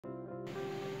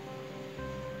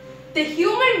The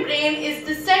human brain is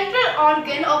the central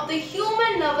organ of the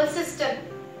human nervous system.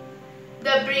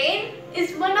 The brain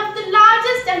is one of the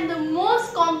largest and the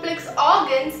most complex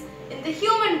organs in the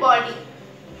human body.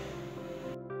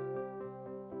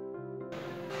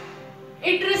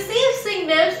 It receives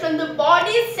signals from the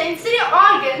body's sensory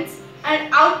organs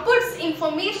and outputs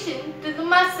information to the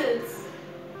muscles.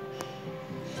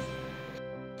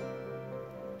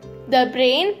 The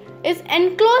brain is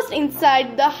enclosed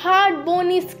inside the hard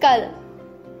bony skull.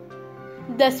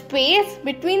 The space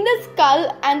between the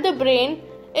skull and the brain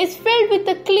is filled with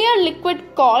a clear liquid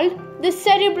called the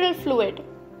cerebral fluid.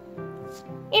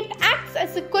 It acts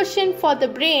as a cushion for the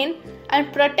brain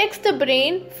and protects the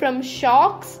brain from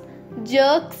shocks,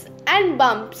 jerks and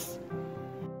bumps.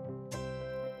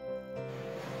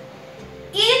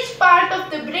 Each part of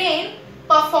the brain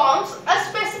performs a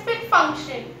specific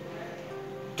function.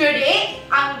 Today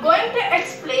I am going to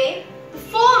explain the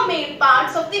four main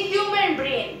parts of the human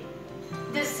brain: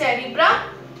 the cerebrum,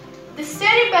 the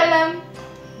cerebellum,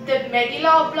 the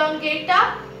medulla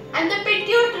oblongata and the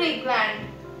pituitary gland.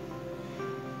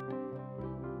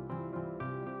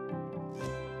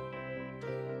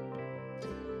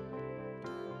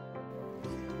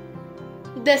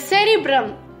 The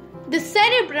cerebrum. The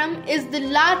cerebrum is the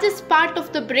largest part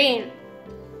of the brain.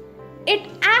 It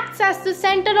acts as the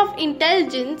center of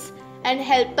intelligence and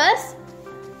helps us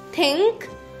think,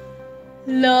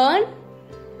 learn,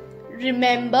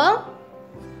 remember,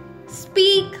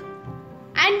 speak,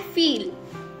 and feel.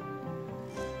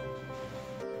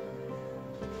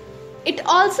 It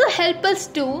also helps us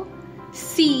to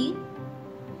see,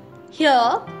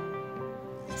 hear,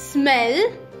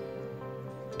 smell,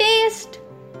 taste,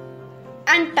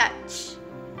 and touch.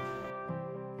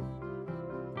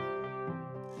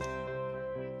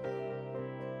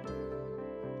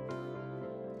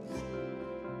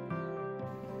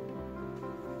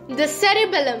 The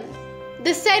cerebellum.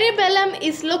 The cerebellum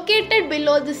is located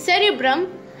below the cerebrum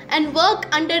and works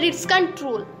under its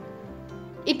control.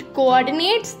 It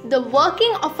coordinates the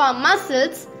working of our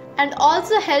muscles and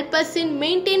also helps us in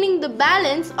maintaining the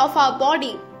balance of our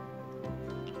body.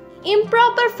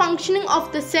 Improper functioning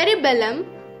of the cerebellum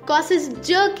causes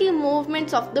jerky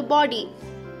movements of the body.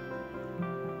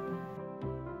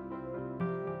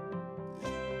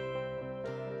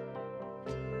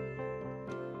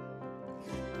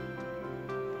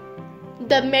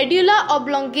 The medulla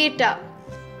oblongata.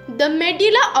 The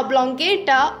medulla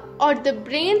oblongata or the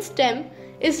brainstem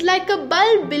is like a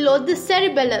bulb below the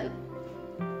cerebellum.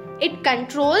 It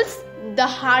controls the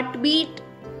heartbeat,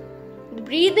 the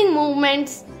breathing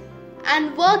movements,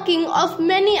 and working of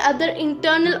many other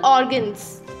internal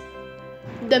organs.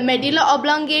 The medulla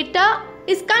oblongata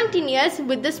is continuous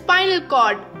with the spinal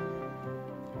cord.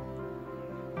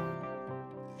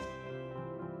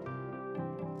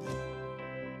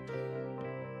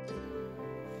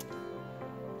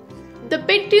 The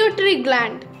pituitary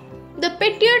gland. The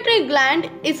pituitary gland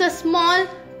is a small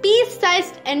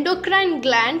pea-sized endocrine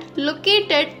gland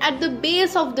located at the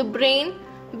base of the brain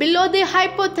below the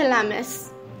hypothalamus.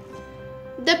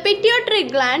 The pituitary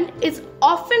gland is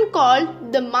often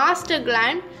called the master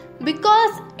gland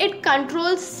because it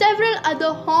controls several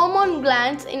other hormone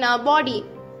glands in our body.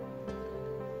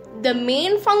 The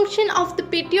main function of the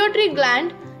pituitary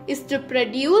gland is to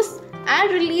produce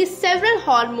and release several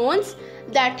hormones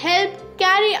that help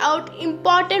carry out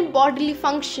important bodily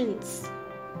functions.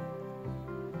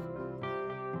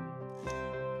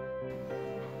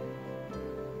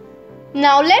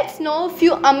 Now let's know a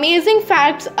few amazing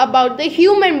facts about the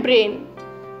human brain.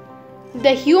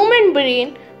 The human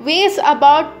brain weighs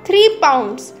about 3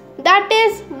 pounds, that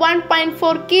is 1.4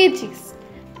 kgs,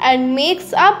 and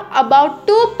makes up about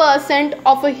 2%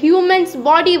 of a human's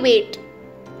body weight.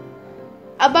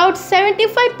 About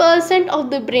 75% of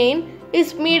the brain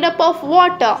is made up of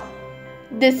water.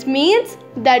 This means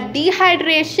that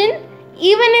dehydration,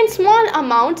 even in small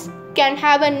amounts, can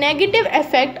have a negative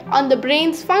effect on the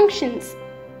brain's functions.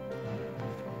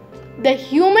 The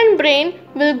human brain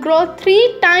will grow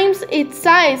 3 times its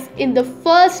size in the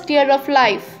first year of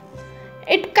life.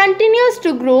 It continues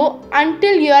to grow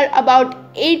until you are about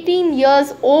 18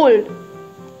 years old.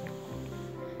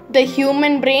 The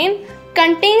human brain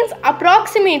contains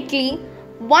approximately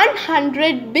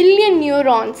 100 billion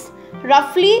neurons,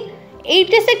 roughly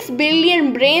 86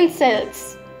 billion brain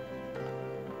cells.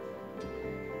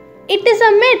 It is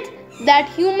a myth that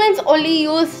humans only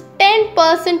use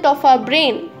 10% of our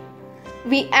brain.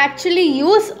 We actually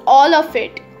use all of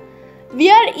it. We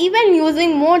are even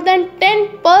using more than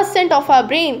 10% of our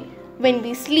brain when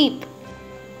we sleep.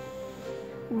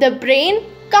 The brain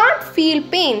can't feel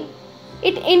pain.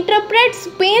 It interprets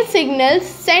pain signals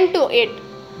sent to it,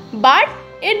 but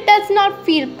it does not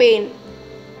feel pain.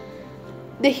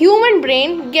 The human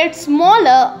brain gets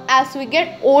smaller as we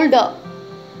get older.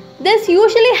 This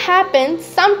usually happens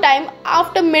sometime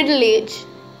after middle age.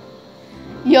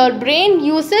 Your brain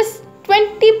uses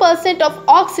 20% of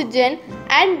oxygen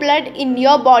and blood in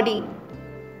your body.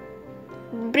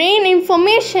 Brain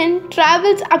information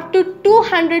travels up to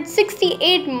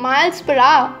 268 miles per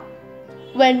hour.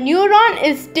 When neuron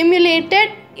is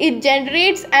stimulated, it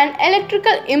generates an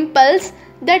electrical impulse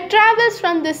that travels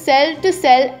from the cell to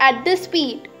cell at this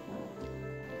speed.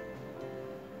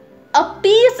 A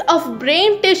piece of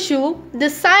brain tissue the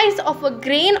size of a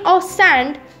grain of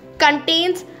sand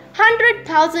contains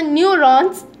 100,000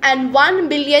 neurons and 1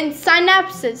 billion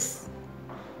synapses.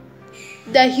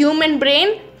 The human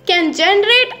brain can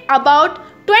generate about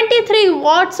 23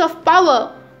 watts of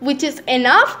power, which is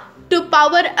enough to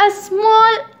power a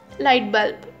small light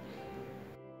bulb.